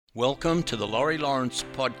Welcome to the Laurie Lawrence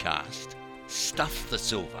podcast, Stuff the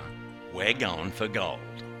Silver, We're Going for Gold.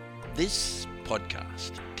 This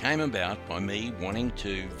podcast came about by me wanting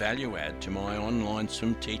to value add to my online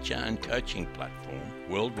swim teacher and coaching platform,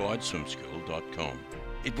 worldwideswimschool.com.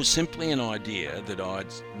 It was simply an idea that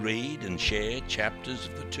I'd read and share chapters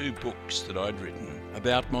of the 2 books that I'd written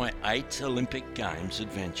about my 8 Olympic Games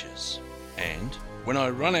adventures. And when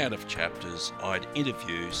I run out of chapters, I'd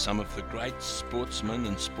interview some of the great sportsmen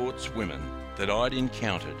and sportswomen that I'd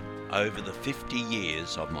encountered over the 50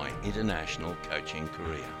 years of my international coaching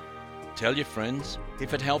career. Tell your friends,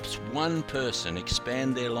 if it helps one person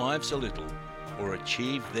expand their lives a little or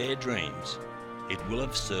achieve their dreams, it will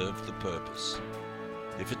have served the purpose.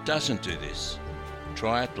 If it doesn't do this,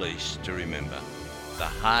 try at least to remember, the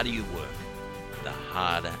harder you work, the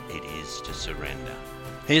harder it is to surrender.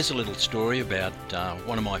 Here's a little story about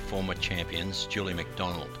one of my former champions, Julie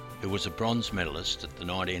McDonald, who was a bronze medalist at the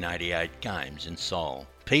 1988 Games in Seoul.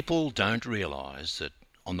 People don't realise that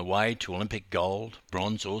on the way to Olympic gold,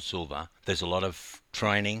 bronze or silver, there's a lot of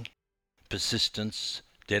training, persistence,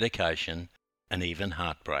 dedication, and even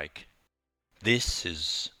heartbreak. This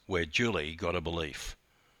is where Julie got a belief,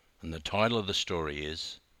 and the title of the story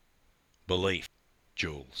is Belief,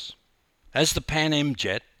 Jules. As the Pan Am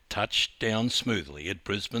jet touched down smoothly at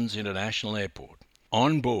Brisbane's International Airport,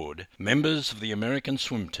 on board, members of the American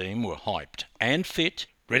swim team were hyped and fit,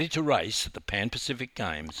 ready to race at the Pan Pacific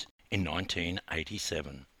Games in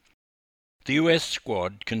 1987. The US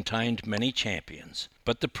squad contained many champions,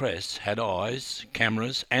 but the press had eyes,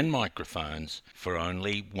 cameras and microphones for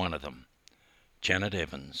only one of them, Janet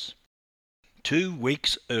Evans. 2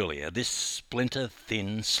 weeks earlier, this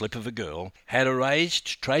splinter-thin slip of a girl had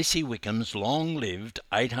erased Tracy Wickham's long-lived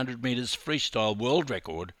 800 metres freestyle world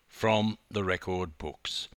record from the record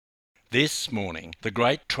books. This morning, the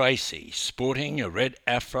great Tracy, sporting a red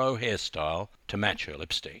afro hairstyle to match her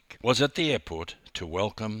lipstick, was at the airport to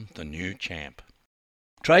welcome the new champ.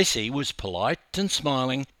 Tracy was polite and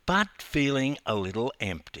smiling, but feeling a little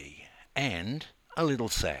empty and a little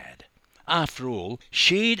sad. After all,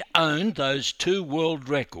 she'd owned those 2 world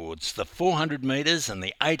records, the 400 metres and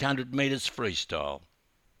the 800 metres freestyle.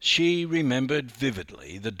 She remembered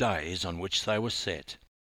vividly the days on which they were set.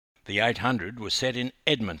 The 800 was set in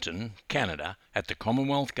Edmonton, Canada, at the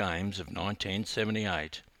Commonwealth Games of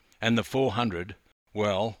 1978, and the 400,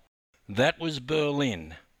 well, that was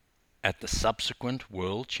Berlin, at the subsequent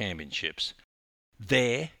World Championships.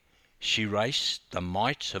 There, she raced the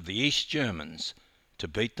might of the East Germans to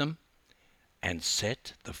beat them and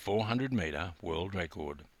set the 400-metre world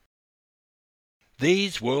record.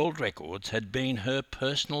 These world records had been her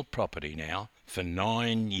personal property now for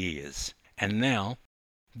 9 years, and now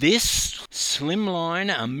this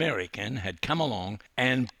slimline American had come along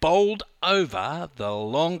and bowled over the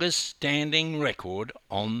longest-standing record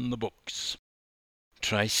on the books.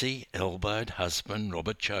 Tracy elbowed husband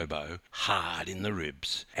Robert Chobo hard in the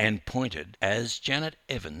ribs and pointed as Janet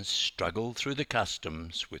Evans struggled through the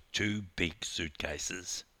customs with 2 big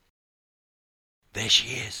suitcases. "There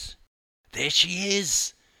she is! There she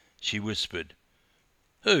is!" she whispered.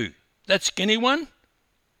 "Who? That skinny one?"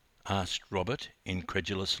 asked Robert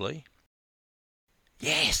incredulously.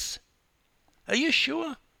 "Yes." "Are you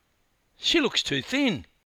sure? She looks too thin."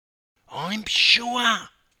 "I'm sure."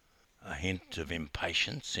 A hint of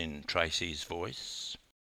impatience in Tracy's voice.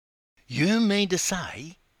 "You mean to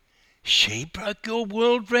say she broke your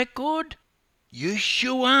world record? You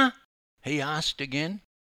sure?" he asked again.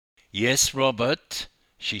 "Yes, Robert,"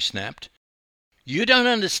 she snapped. "You don't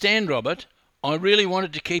understand, Robert. I really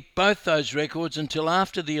wanted to keep both those records until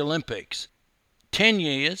after the Olympics. 10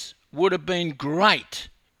 years would have been great.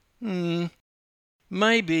 Maybe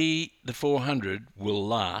the 400 will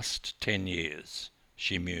last 10 years.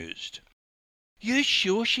 She mused. "You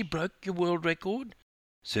sure she broke your world record?"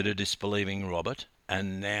 said a disbelieving Robert,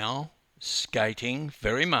 and now skating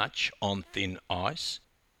very much on thin ice.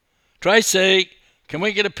 "Tracy, can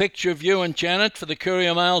we get a picture of you and Janet for the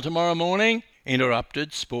Courier Mail tomorrow morning?"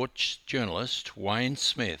 interrupted sports journalist Wayne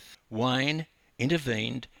Smith. Wayne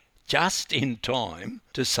intervened just in time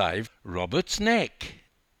to save Robert's neck.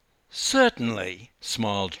 "Certainly,"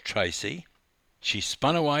 smiled Tracy. She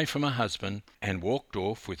spun away from her husband and walked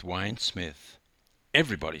off with Wayne Smith.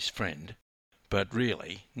 Everybody's friend, but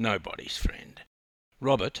really nobody's friend.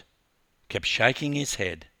 Robert kept shaking his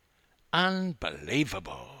head.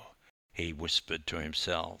 "Unbelievable," he whispered to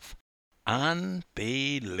himself.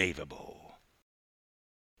 "Unbelievable."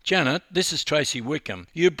 "Janet, this is Tracy Wickham.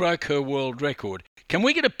 You broke her world record. Can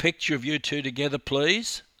we get a picture of you 2 together,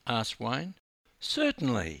 please?" asked Wayne.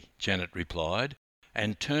 "Certainly," Janet replied,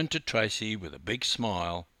 and turned to Tracy with a big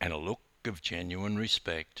smile and a look of genuine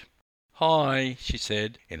respect. "Hi," she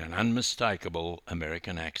said in an unmistakable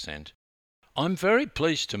American accent. "I'm very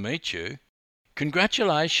pleased to meet you.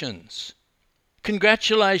 Congratulations."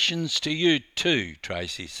 "Congratulations to you too,"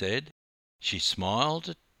 Tracy said. She smiled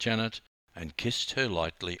at Janet and kissed her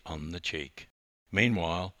lightly on the cheek.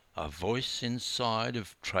 Meanwhile, a voice inside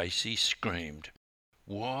of Tracy screamed,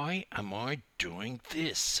 "Why am I doing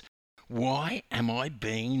this? Why am I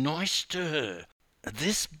being nice to her?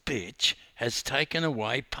 This bitch has taken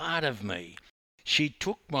away part of me. She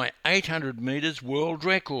took my 800 metres world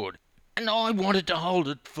record, and I wanted to hold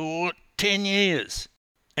it for 10 years.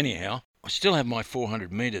 Anyhow, I still have my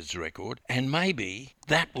 400 metres record, and maybe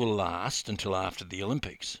that will last until after the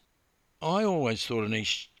Olympics. I always thought an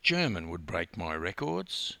East German would break my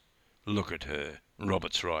records. Look at her.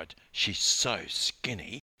 Robert's right. She's so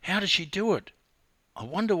skinny. How does she do it? I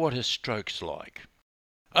wonder what her stroke's like."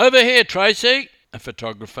 "Over here, Tracy," a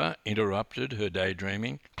photographer interrupted her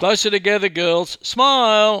daydreaming. "Closer together, girls.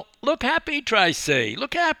 Smile. Look happy, Tracy.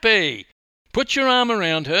 Look happy. Put your arm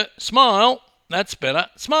around her. Smile. That's better.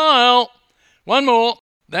 Smile. One more.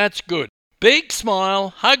 That's good. Big smile.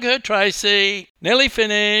 Hug her, Tracy. Nearly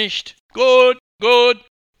finished. Good, good.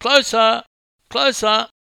 Closer, closer.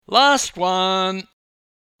 Last one."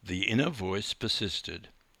 The inner voice persisted.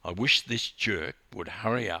 "I wish this jerk would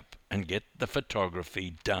hurry up and get the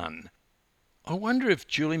photography done. I wonder if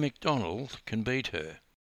Julie McDonald can beat her.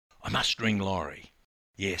 I must ring Laurie.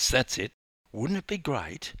 Yes, that's it. Wouldn't it be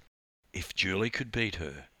great if Julie could beat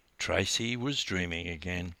her?" Tracy was dreaming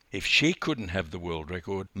again. If she couldn't have the world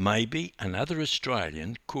record, maybe another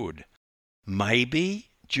Australian could. Maybe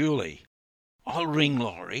Julie. "I'll ring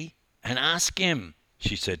Laurie and ask him,"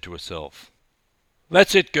 she said to herself.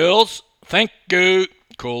 "That's it, girls. Thank you,"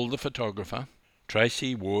 called the photographer.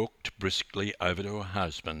 Tracy walked briskly over to her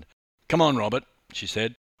husband. "Come on, Robert," she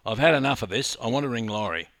said. "I've had enough of this. I want to ring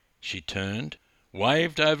Laurie." She turned,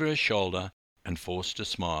 waved over her shoulder, and forced a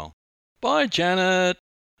smile. "Bye, Janet.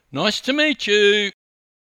 Nice to meet you.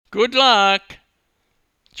 Good luck."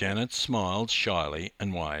 Janet smiled shyly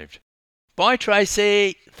and waved. "Bye,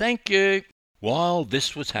 Tracy. Thank you." While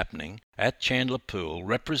this was happening, at Chandler Pool,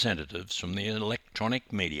 representatives from the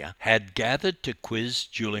electronic media had gathered to quiz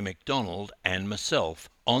Julie McDonald and myself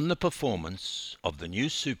on the performance of the new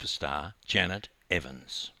superstar, Janet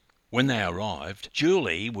Evans. When they arrived,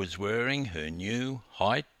 Julie was wearing her new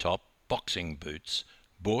high-top boxing boots,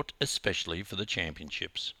 bought especially for the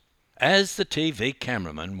championships. As the TV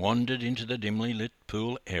cameraman wandered into the dimly lit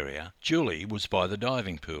pool area, Julie was by the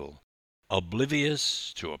diving pool.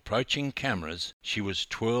 Oblivious to approaching cameras, she was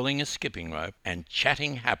twirling a skipping rope and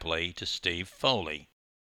chatting happily to Steve Foley.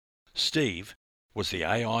 Steve was the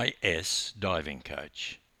AIS diving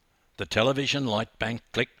coach. The television light bank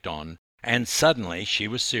clicked on, and suddenly she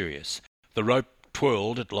was serious. The rope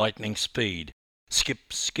twirled at lightning speed.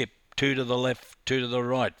 Skip, skip, 2 to the left, 2 to the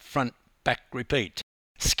right, front, back, repeat.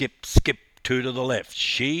 Skip, skip, 2 to the left.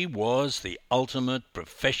 She was the ultimate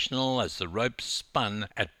professional as the rope spun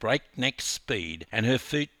at breakneck speed and her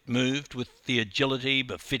feet moved with the agility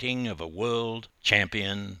befitting of a world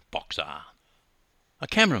champion boxer. A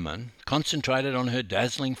cameraman concentrated on her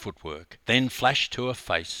dazzling footwork, then flashed to her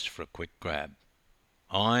face for a quick grab.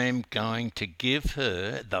 "I'm going to give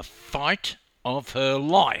her the fight of her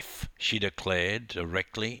life," she declared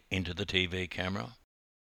directly into the TV camera.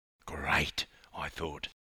 Great, I thought.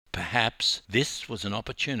 Perhaps this was an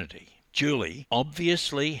opportunity. Julie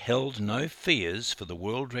obviously held no fears for the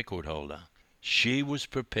world record holder. She was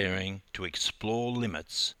preparing to explore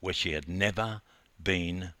limits where she had never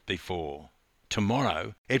been before.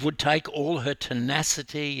 Tomorrow it would take all her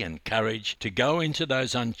tenacity and courage to go into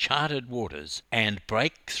those uncharted waters and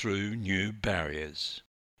break through new barriers.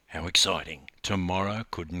 How exciting! Tomorrow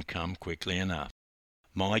couldn't come quickly enough.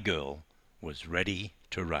 My girl was ready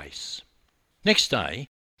to race. Next day,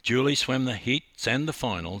 Julie swam the heats and the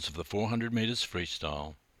finals of the 400 metres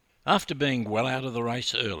freestyle. After being well out of the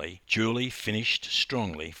race early, Julie finished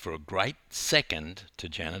strongly for a great second to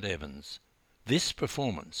Janet Evans. This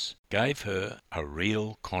performance gave her a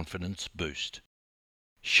real confidence boost.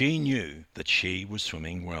 She knew that she was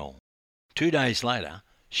swimming well. 2 days later,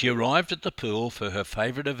 she arrived at the pool for her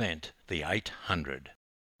favourite event, the 800.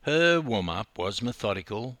 Her warm-up was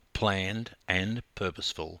methodical, planned and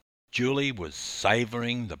purposeful. Julie was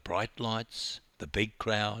savouring the bright lights, the big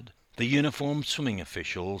crowd, the uniformed swimming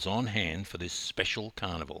officials on hand for this special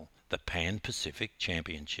carnival, the Pan-Pacific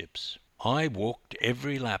Championships. I walked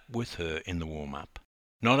every lap with her in the warm-up.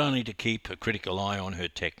 not only to keep a critical eye on her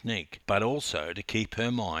technique, but also to keep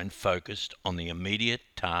her mind focused on the immediate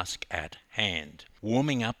task at hand.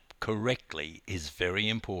 Warming up correctly is very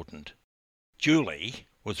important. Julie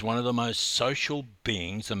was one of the most social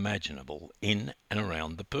beings imaginable in and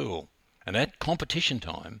around the pool. And at competition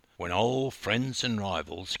time, when old friends and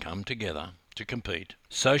rivals come together to compete,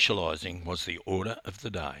 socialising was the order of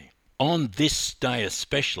the day. On this day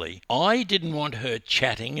especially, I didn't want her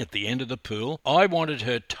chatting at the end of the pool. I wanted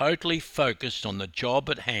her totally focused on the job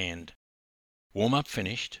at hand. Warm-up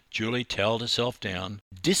finished, Julie towelled herself down,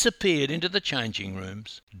 disappeared into the changing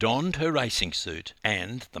rooms, donned her racing suit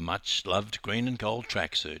and the much-loved green and gold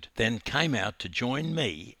tracksuit, then came out to join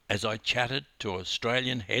me as I chatted to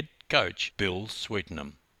Australian head coach Bill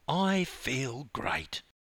Sweetenham. "I feel great,"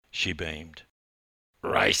 she beamed.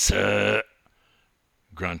 "Racer,"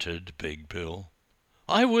 grunted Big Bill.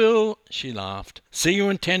 "I will," she laughed. "See you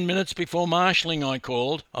in 10 minutes before marshalling," I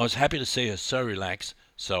called. I was happy to see her so relaxed,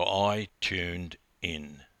 so I tuned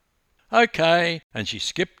in. "OK," and she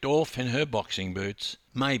skipped off in her boxing boots.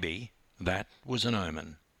 Maybe that was an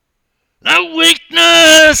omen. "No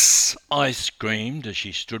weakness!" I screamed as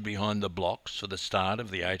she stood behind the blocks for the start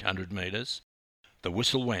of the 800 metres. The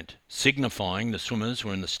whistle went, signifying the swimmers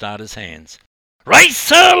were in the starters' hands.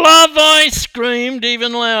 "Racer, love!" I screamed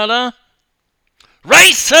even louder.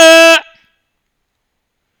 "Racer!"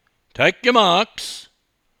 "Take your marks."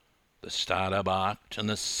 The starter barked,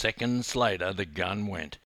 and seconds later the gun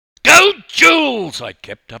went. "Go, Jules!" I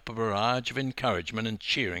kept up a barrage of encouragement and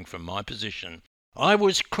cheering from my position. I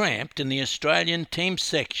was cramped in the Australian team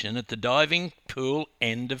section at the diving pool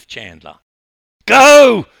end of Chandler.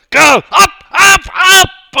 "Go! Go! Up! Up! Up!"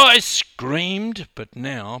 I screamed, but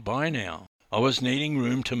by now, I was needing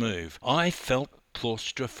room to move. I felt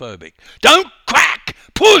claustrophobic. "Don't crack!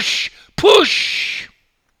 Push! Push!"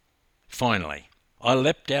 Finally, I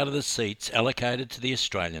leapt out of the seats allocated to the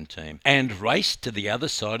Australian team and raced to the other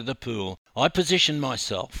side of the pool. I positioned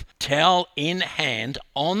myself, towel in hand,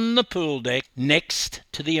 on the pool deck next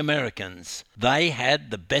to the Americans. They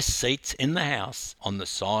had the best seats in the house on the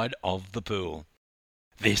side of the pool.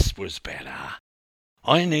 This was better.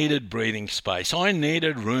 I needed breathing space. I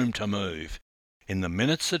needed room to move. In the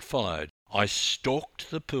minutes that followed, I stalked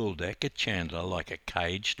the pool deck at Chandler like a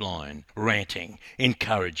caged lion, ranting,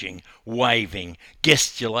 encouraging, waving,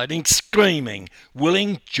 gesticulating, screaming,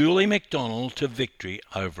 willing Julie McDonald to victory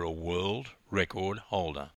over a world record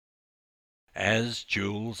holder. As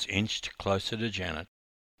Jules inched closer to Janet,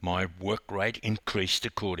 my work rate increased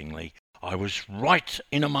accordingly. I was right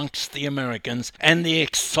in amongst the Americans, and the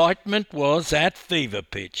excitement was at fever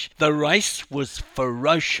pitch. The race was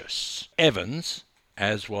ferocious. Evans,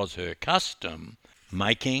 as was her custom,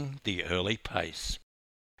 making the early pace.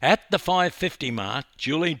 At the 5:50 mark,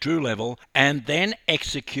 Julie drew level and then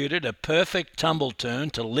executed a perfect tumble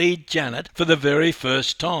turn to lead Janet for the very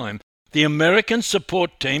first time. The American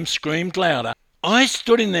support team screamed louder. I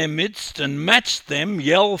stood in their midst and matched them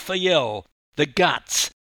yell for yell. The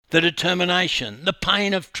guts, the determination, the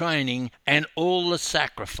pain of training, and all the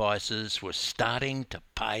sacrifices were starting to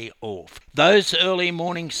pay off. Those early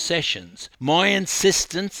morning sessions, my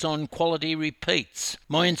insistence on quality repeats,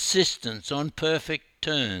 my insistence on perfect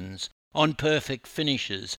turns, on perfect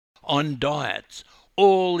finishes, on diets,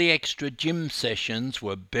 all the extra gym sessions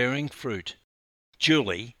were bearing fruit.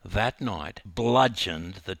 Julie, that night,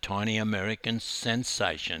 bludgeoned the tiny American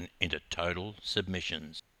sensation into total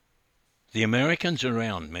submissions. The Americans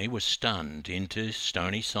around me were stunned into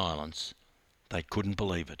stony silence. They couldn't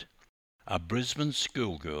believe it. A Brisbane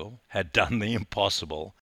schoolgirl had done the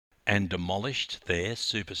impossible and demolished their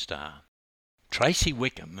superstar. Tracy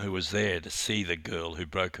Wickham, who was there to see the girl who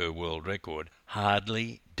broke her world record,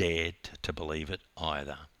 hardly dared to believe it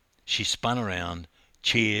either. She spun around,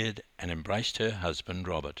 cheered and embraced her husband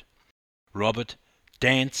Robert. Robert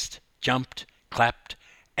danced, jumped, clapped,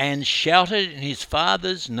 and shouted in his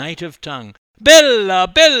father's native tongue, "Bella,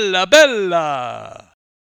 Bella, Bella!"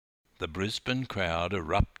 The Brisbane crowd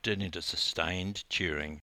erupted into sustained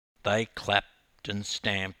cheering. They clapped and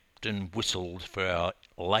stamped and whistled for our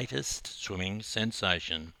latest swimming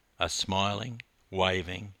sensation, a smiling,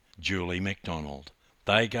 waving Julie McDonald.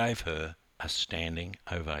 They gave her a standing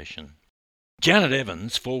ovation. Janet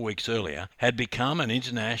Evans, 4 weeks earlier, had become an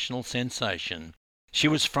international sensation. She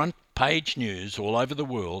was front-page news all over the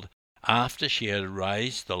world after she had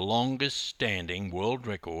raised the longest-standing world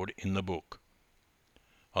record in the book.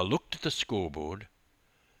 I looked at the scoreboard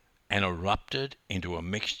and erupted into a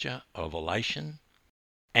mixture of elation,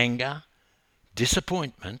 anger,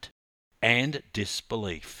 disappointment and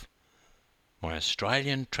disbelief. My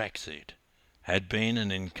Australian tracksuit, had been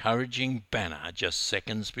an encouraging banner just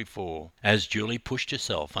seconds before, as Julie pushed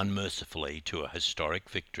herself unmercifully to a historic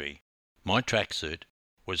victory. My tracksuit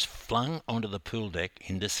was flung onto the pool deck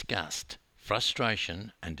in disgust,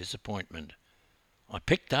 frustration and disappointment. I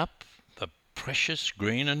picked up the precious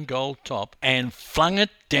green and gold top and flung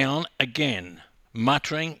it down again,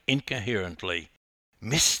 muttering incoherently,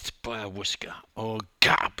 "Missed by a whisker. Oh,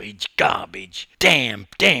 garbage, garbage. Damn,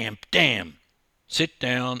 damn, damn." "Sit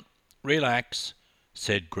down, relax,"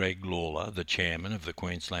 said Greg Lawler, the chairman of the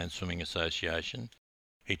Queensland Swimming Association.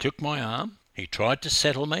 He took my arm, he tried to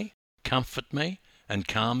settle me, comfort me and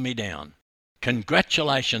calm me down.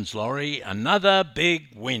 "Congratulations, Laurie, another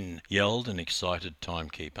big win," yelled an excited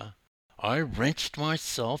timekeeper. I wrenched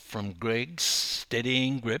myself from Greg's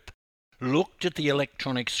steadying grip, looked at the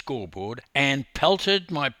electronic scoreboard and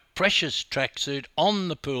pelted my precious tracksuit on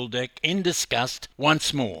the pool deck in disgust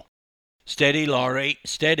once more. "Steady, Laurie,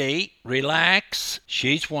 steady, relax.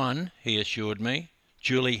 She's won," he assured me.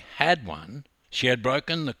 Julie had won. She had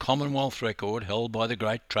broken the Commonwealth record held by the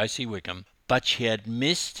great Tracy Wickham, but she had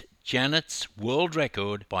missed Janet's world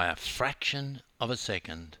record by a fraction of a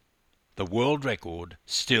second. The world record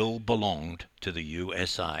still belonged to the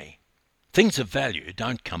USA. Things of value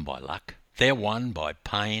don't come by luck. They're won by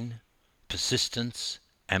pain, persistence,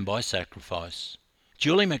 and by sacrifice.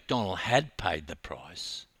 Julie McDonald had paid the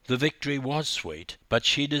price. The victory was sweet, but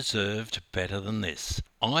she deserved better than this.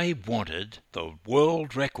 I wanted the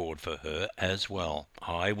world record for her as well.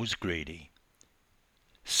 I was greedy.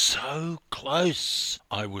 "So close,"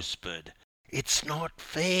 I whispered. "It's not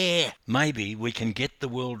fair. Maybe we can get the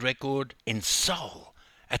world record in Seoul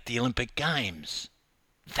at the Olympic Games.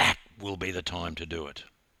 That will be the time to do it."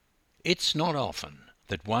 It's not often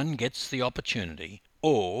that one gets the opportunity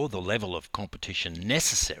or the level of competition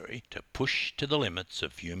necessary to push to the limits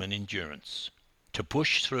of human endurance, to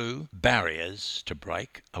push through barriers to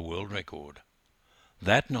break a world record.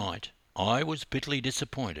 That night I was bitterly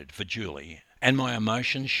disappointed for Julie, and my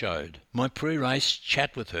emotions showed. My pre-race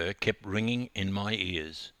chat with her kept ringing in my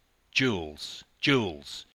ears. "Jules,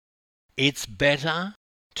 Jules, it's better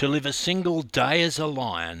to live a single day as a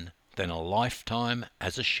lion than a lifetime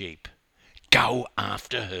as a sheep. Go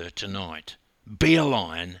after her tonight. Be a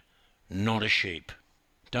lion, not a sheep."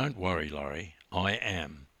 "Don't worry, Laurie, I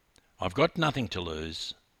am. I've got nothing to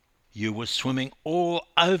lose." "You were swimming all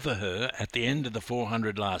over her at the end of the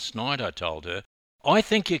 400 last night," I told her. "I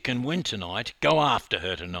think you can win tonight. Go after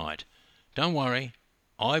her tonight." "Don't worry,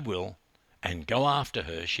 I will." And go after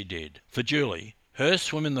her she did. For Julie, her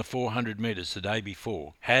swim in the 400 metres the day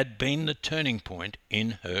before had been the turning point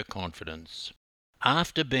in her confidence.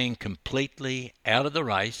 After being completely out of the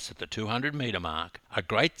race at the 200 metre mark, a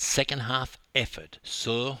great second half effort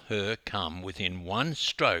saw her come within one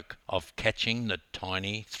stroke of catching the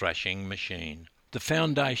tiny thrashing machine. The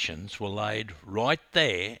foundations were laid right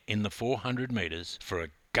there in the 400 metres for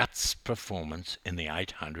a guts performance in the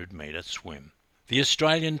 800 metre swim. The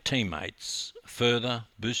Australian teammates further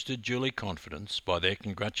boosted Julie's confidence by their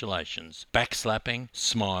congratulations, backslapping,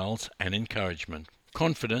 smiles and encouragement.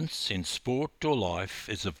 Confidence in sport or life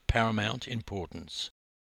is of paramount importance.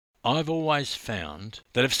 I've always found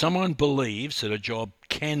that if someone believes that a job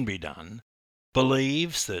can be done,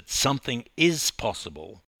 believes that something is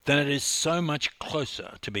possible, then it is so much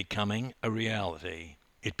closer to becoming a reality.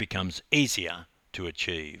 It becomes easier to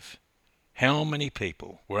achieve. How many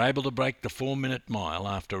people were able to break the 4-minute mile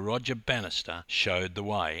after Roger Bannister showed the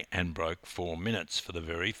way and broke 4 minutes for the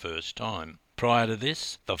very first time? Prior to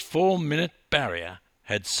this, the 4-minute barrier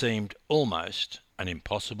had seemed almost an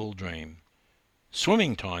impossible dream.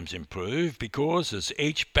 Swimming times improve because as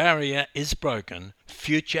each barrier is broken,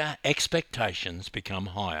 future expectations become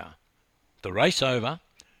higher. The race over,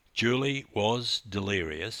 Julie was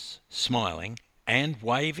delirious, smiling and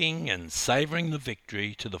waving and savouring the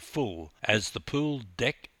victory to the full as the pool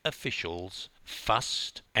deck officials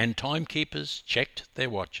fussed and timekeepers checked their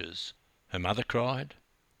watches. Her mother cried,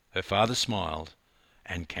 her father smiled,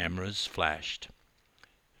 and cameras flashed.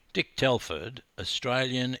 Dick Telford,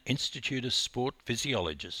 Australian Institute of Sport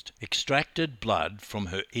physiologist, extracted blood from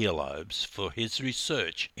her earlobes for his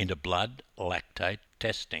research into blood lactate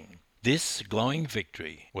testing. This glowing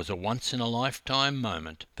victory was a once-in-a-lifetime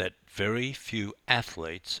moment that very few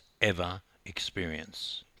athletes ever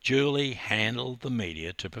experience. Julie handled the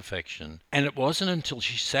media to perfection, and it wasn't until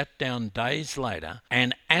she sat down days later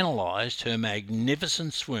and analysed her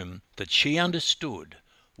magnificent swim that she understood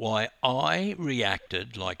why I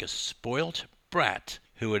reacted like a spoilt brat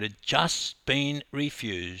who had just been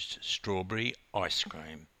refused strawberry ice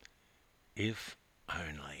cream. If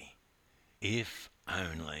only,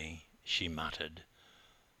 she muttered.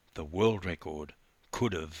 The world record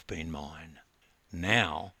could have been mine.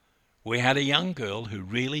 Now, we had a young girl who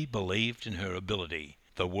really believed in her ability.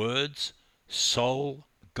 The words soul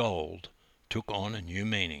gold took on a new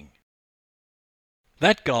meaning.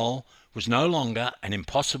 That goal was no longer an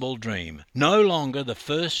impossible dream, no longer the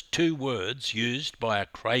first two words used by a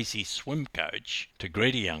crazy swim coach to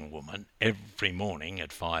greet a young woman every morning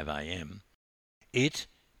at 5 a.m. It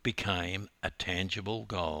became a tangible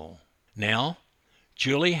goal. Now,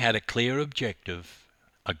 Julie had a clear objective,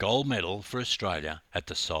 a gold medal for Australia at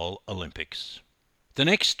the Seoul Olympics. The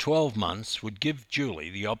next 12 months would give Julie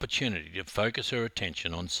the opportunity to focus her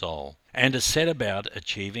attention on Seoul and to set about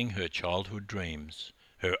achieving her childhood dreams.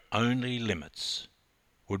 Her only limits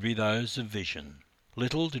would be those of vision.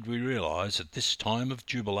 Little did we realise at this time of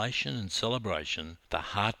jubilation and celebration the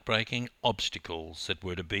heartbreaking obstacles that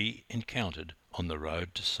were to be encountered on the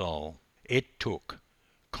road to Seoul. It took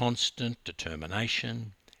constant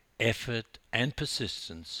determination, effort and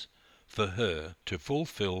persistence for her to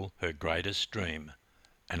fulfil her greatest dream,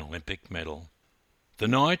 an Olympic medal. The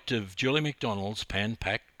night of Julie McDonald's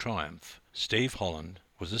Pan-Pac triumph, Steve Holland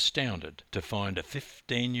was astounded to find a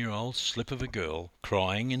 15-year-old slip of a girl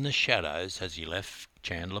crying in the shadows as he left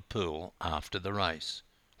Chandler Pool after the race.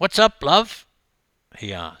 "What's up, love?"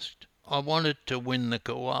 he asked. "I wanted to win the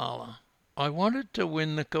koala." "I wanted to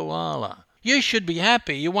win the koala." "You should be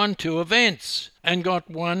happy. You won 2 events and got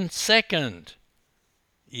 1 second.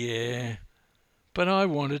 "Yeah, but I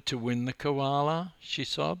wanted to win the koala," she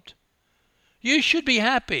sobbed. "You should be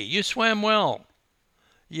happy. You swam well."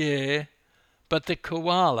 "Yeah, but the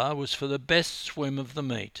koala was for the best swim of the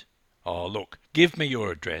meet." "Oh, look, give me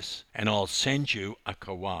your address and I'll send you a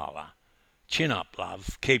koala. Chin up,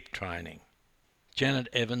 love. Keep training." Janet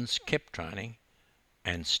Evans kept training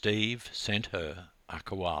and Steve sent her a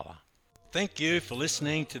koala. Thank you for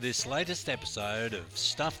listening to this latest episode of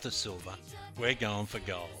Stuff the Silver, We're Going for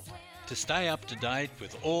Gold. To stay up to date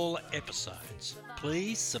with all episodes,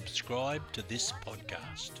 please subscribe to this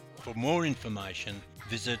podcast. For more information,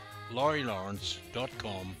 visit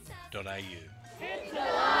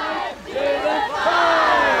laurielawrence.com.au.